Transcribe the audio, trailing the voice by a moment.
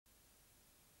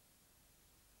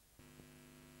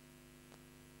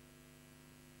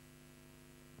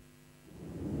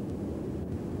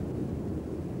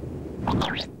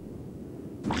For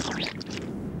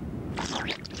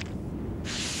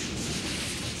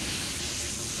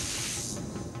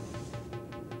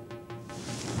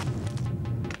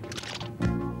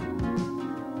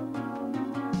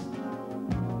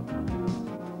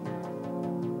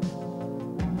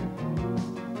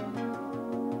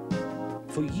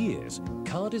years,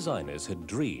 car designers had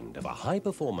dreamed of a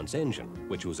high-performance engine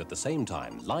which was at the same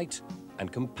time light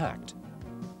and compact.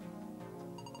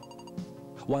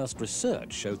 Whilst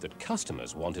research showed that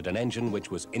customers wanted an engine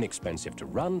which was inexpensive to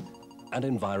run and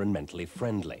environmentally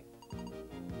friendly.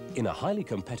 In a highly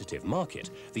competitive market,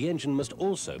 the engine must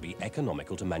also be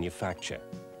economical to manufacture.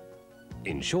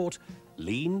 In short,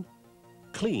 lean,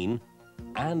 clean,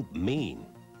 and mean.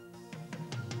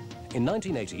 In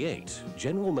 1988,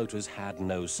 General Motors had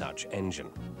no such engine.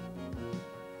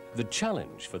 The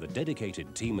challenge for the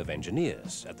dedicated team of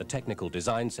engineers at the Technical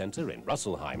Design Center in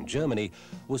Rüsselsheim, Germany,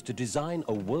 was to design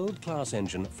a world-class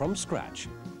engine from scratch,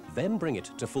 then bring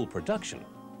it to full production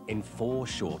in 4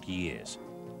 short years.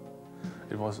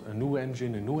 It was a new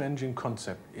engine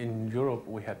concept. In Europe,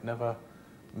 we had never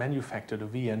manufactured a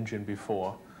V engine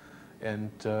before.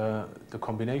 And the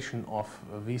combination of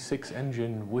a V6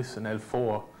 engine with an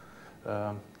L4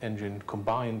 engine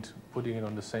combined, putting it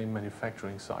on the same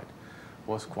manufacturing site,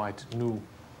 was quite new.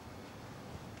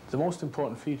 The most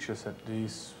important features that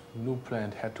this new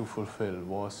plant had to fulfill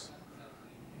was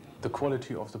the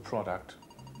quality of the product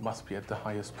must be at the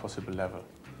highest possible level.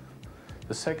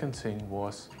 The second thing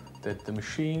was that the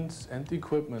machines and the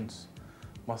equipment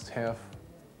must have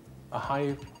a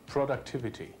high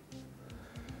productivity.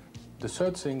 The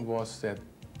third thing was that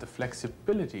the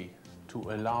flexibility to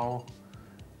allow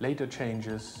later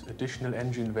changes, additional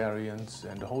engine variants,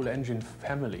 and the whole engine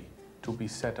family to be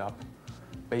set up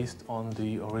based on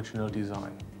the original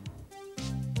design.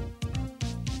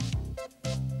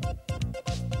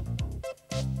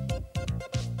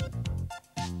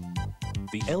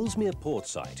 The Ellesmere port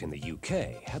site in the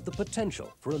UK had the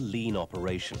potential for a lean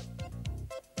operation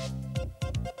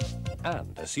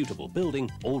and a suitable building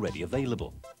already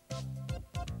available.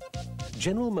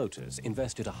 General Motors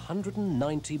invested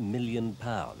 £190 million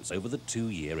over the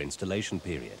 2-year installation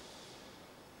period.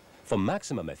 For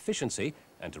maximum efficiency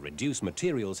and to reduce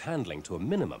materials handling to a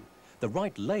minimum, the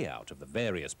right layout of the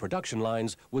various production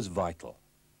lines was vital.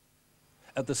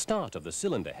 At the start of the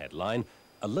cylinder head line,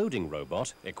 a loading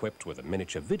robot equipped with a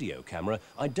miniature video camera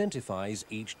identifies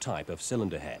each type of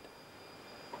cylinder head.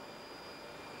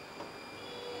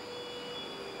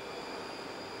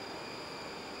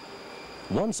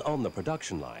 Once on the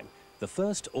production line, the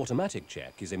first automatic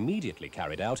check is immediately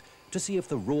carried out to see if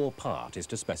the raw part is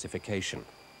to specification.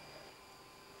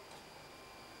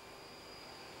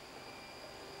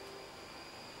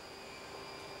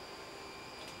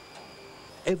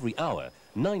 Every hour,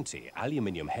 90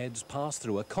 aluminium heads pass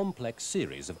through a complex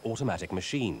series of automatic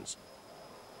machines,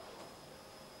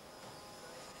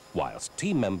 whilst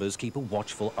team members keep a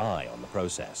watchful eye on the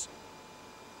process.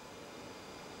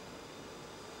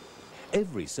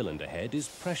 Every cylinder head is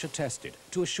pressure tested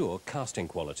to assure casting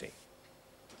quality.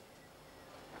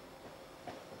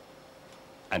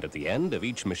 And at the end of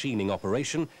each machining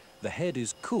operation, the head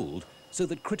is cooled so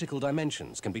that critical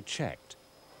dimensions can be checked.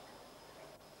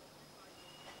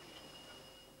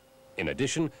 In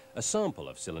addition, a sample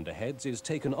of cylinder heads is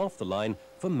taken off the line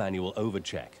for manual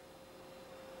overcheck.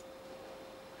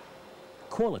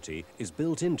 Quality is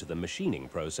built into the machining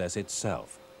process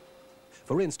itself.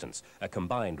 For instance, a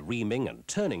combined reaming and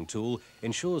turning tool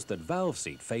ensures that valve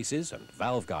seat faces and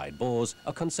valve guide bores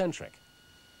are concentric.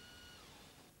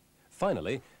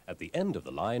 Finally, at the end of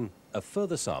the line, a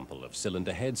further sample of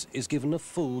cylinder heads is given a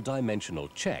full dimensional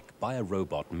check by a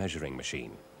robot measuring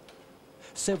machine.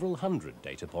 Several hundred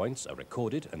data points are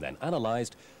recorded and then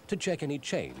analyzed to check any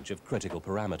change of critical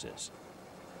parameters.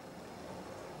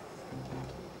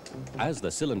 As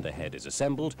the cylinder head is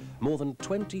assembled, more than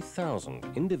 20,000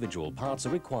 individual parts are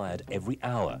required every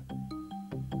hour.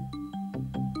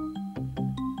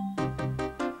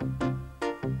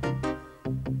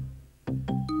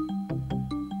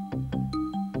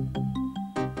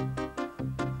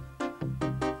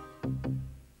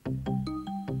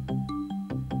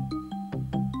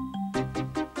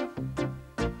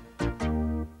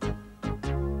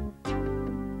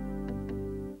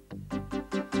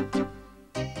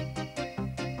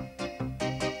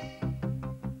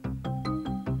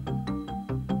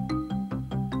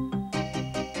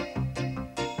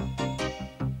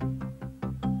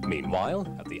 Meanwhile,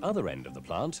 at the other end of the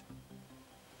plant,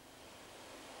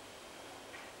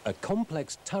 a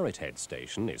complex turret head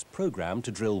station is programmed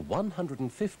to drill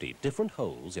 150 different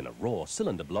holes in a raw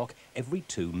cylinder block every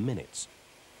 2 minutes.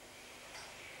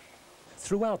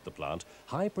 Throughout the plant,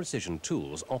 high-precision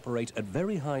tools operate at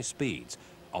very high speeds,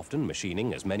 often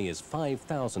machining as many as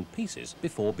 5,000 pieces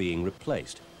before being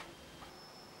replaced.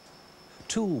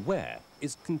 Tool wear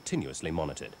is continuously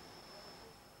monitored.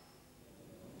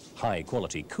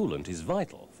 High-quality coolant is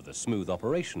vital for the smooth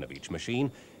operation of each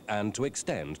machine and to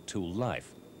extend tool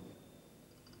life.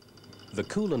 The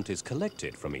coolant is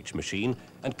collected from each machine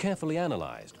and carefully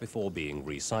analyzed before being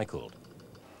recycled.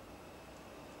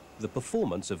 The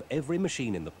performance of every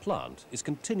machine in the plant is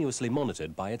continuously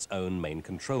monitored by its own main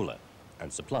controller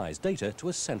and supplies data to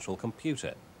a central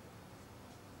computer.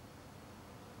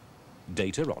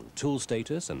 Data on tool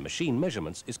status and machine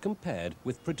measurements is compared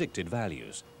with predicted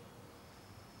values.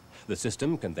 The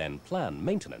system can then plan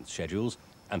maintenance schedules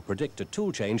and predict a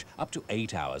tool change up to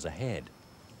 8 hours ahead.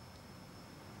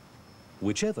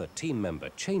 Whichever team member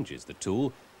changes the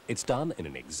tool, it's done in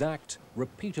an exact,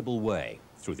 repeatable way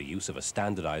through the use of a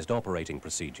standardized operating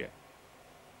procedure.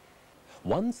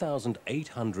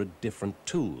 1,800 different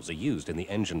tools are used in the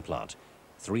engine plant,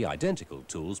 3 identical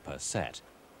tools per set.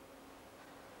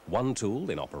 1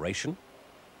 tool in operation,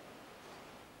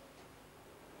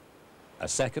 a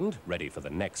second ready for the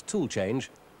next tool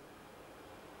change,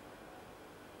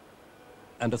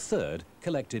 and a third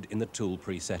collected in the tool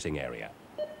presetting area.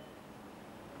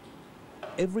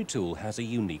 Every tool has a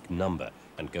unique number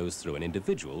and goes through an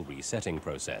individual resetting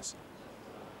process.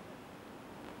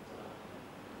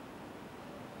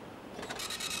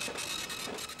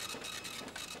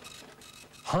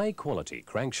 High-quality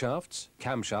crankshafts,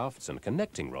 camshafts and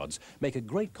connecting rods make a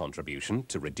great contribution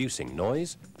to reducing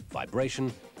noise,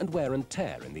 vibration and wear and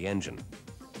tear in the engine.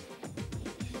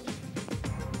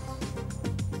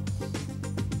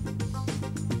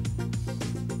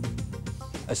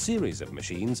 A series of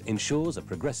machines ensures a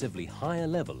progressively higher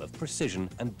level of precision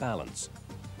and balance.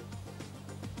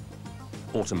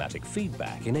 Automatic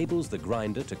feedback enables the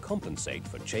grinder to compensate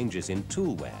for changes in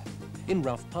tool wear, in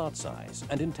rough part size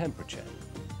and in temperature.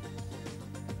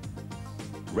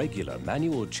 Regular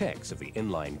manual checks of the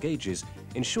inline gauges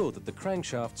ensure that the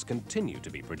crankshafts continue to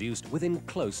be produced within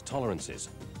close tolerances.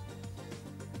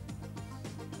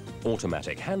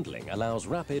 Automatic handling allows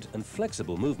rapid and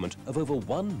flexible movement of over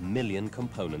 1 million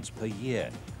components per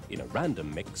year in a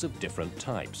random mix of different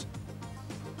types.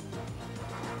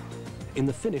 In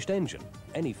the finished engine,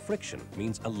 any friction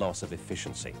means a loss of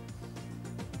efficiency.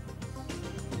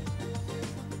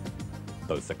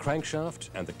 Both the crankshaft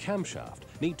and the camshaft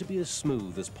need to be as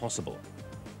smooth as possible.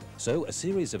 So a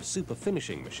series of super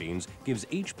finishing machines gives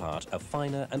each part a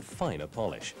finer and finer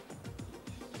polish.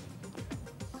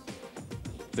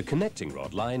 The connecting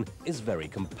rod line is very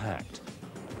compact,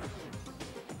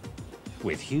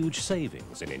 with huge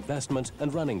savings in investment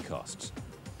and running costs.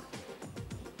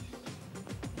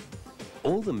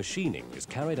 All the machining is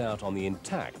carried out on the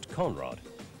intact conrod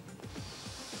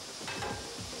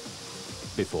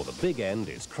before the big end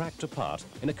is cracked apart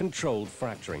in a controlled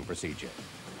fracturing procedure.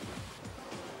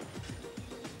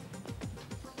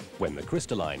 When the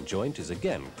crystalline joint is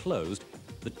again closed,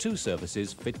 the 2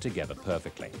 surfaces fit together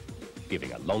perfectly,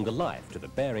 giving a longer life to the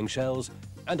bearing shells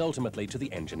and ultimately to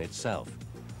the engine itself.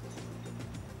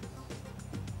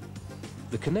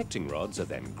 The connecting rods are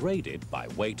then graded by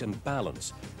weight and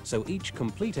balance, so each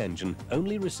complete engine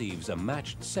only receives a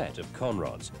matched set of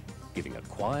conrods, giving a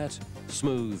quiet,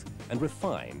 smooth and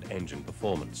refined engine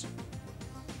performance.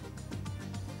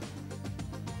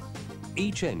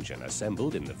 Each engine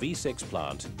assembled in the V6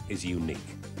 plant is unique.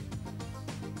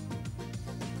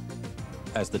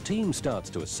 As the team starts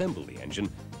to assemble the engine,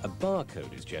 a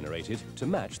barcode is generated to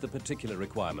match the particular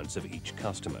requirements of each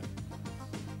customer.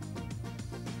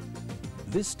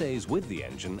 This stays with the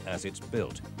engine as it's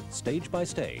built, stage by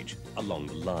stage, along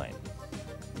the line,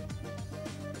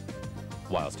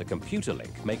 whilst a computer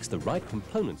link makes the right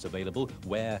components available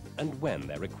where and when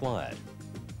they're required.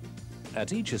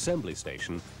 At each assembly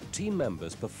station, team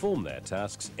members perform their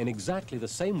tasks in exactly the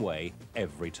same way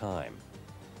every time.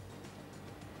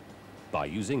 By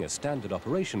using a standard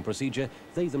operation procedure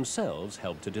they themselves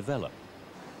help to develop.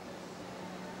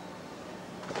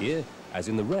 Here, as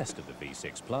in the rest of the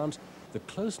V6 plant, the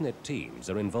close-knit teams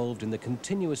are involved in the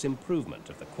continuous improvement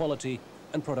of the quality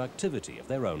and productivity of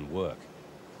their own work.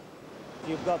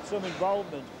 You've got some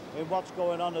involvement in what's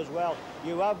going on as well.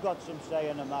 You have got some say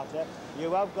in the matter.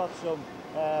 You have got some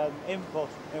input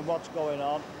in what's going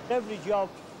on. Every job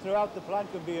throughout the plant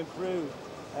can be improved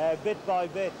bit by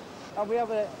bit. And we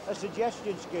have a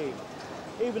suggestion scheme.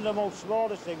 Even the most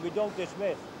smallest thing we don't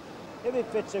dismiss. If it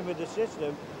fits in with the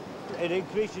system, it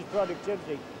increases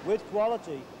productivity with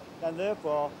quality, and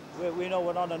therefore we know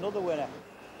we're on another winner.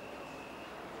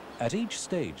 At each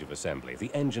stage of assembly, the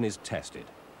engine is tested.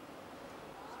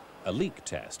 A leak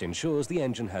test ensures the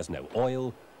engine has no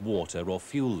oil, water or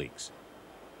fuel leaks.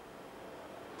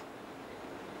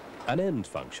 An end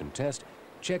function test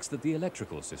checks that the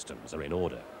electrical systems are in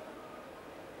order.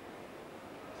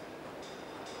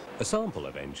 A sample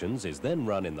of engines is then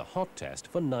run in the hot test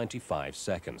for 95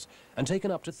 seconds and taken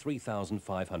up to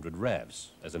 3,500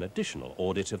 revs as an additional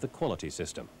audit of the quality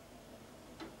system.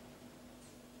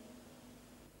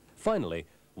 Finally,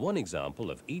 one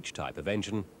example of each type of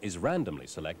engine is randomly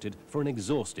selected for an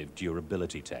exhaustive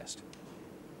durability test.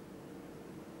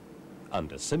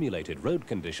 Under simulated road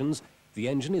conditions, the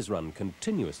engine is run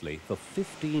continuously for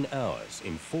 15 hours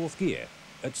in fourth gear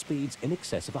at speeds in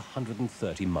excess of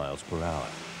 130 miles per hour.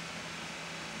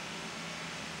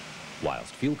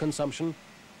 Whilst fuel consumption,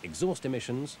 exhaust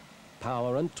emissions,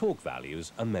 power and torque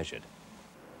values are measured.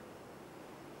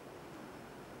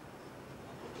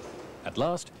 At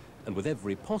last, and with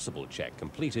every possible check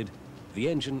completed, the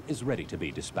engine is ready to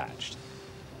be dispatched.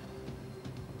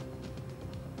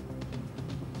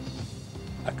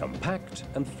 A compact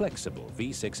and flexible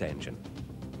V6 engine.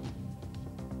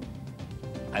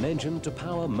 An engine to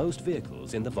power most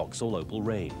vehicles in the Vauxhall Opel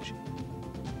range.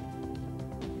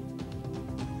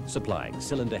 Supplying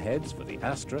cylinder heads for the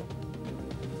Astra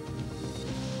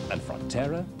and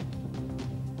Frontera,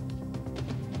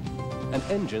 and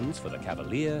engines for the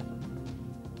Cavalier,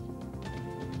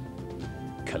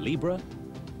 Calibra,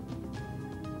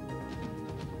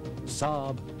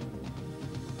 Saab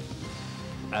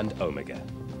and Omega.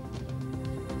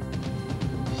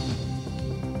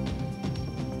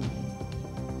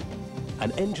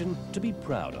 An engine to be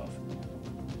proud of.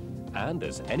 And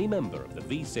as any member of the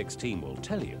V6 team will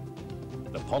tell you,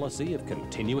 the policy of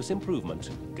continuous improvement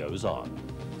goes on.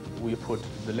 We put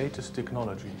the latest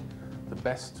technology, the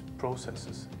best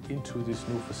processes into this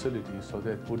new facility so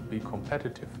that it would be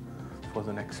competitive for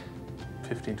the next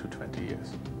 15 to 20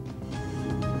 years.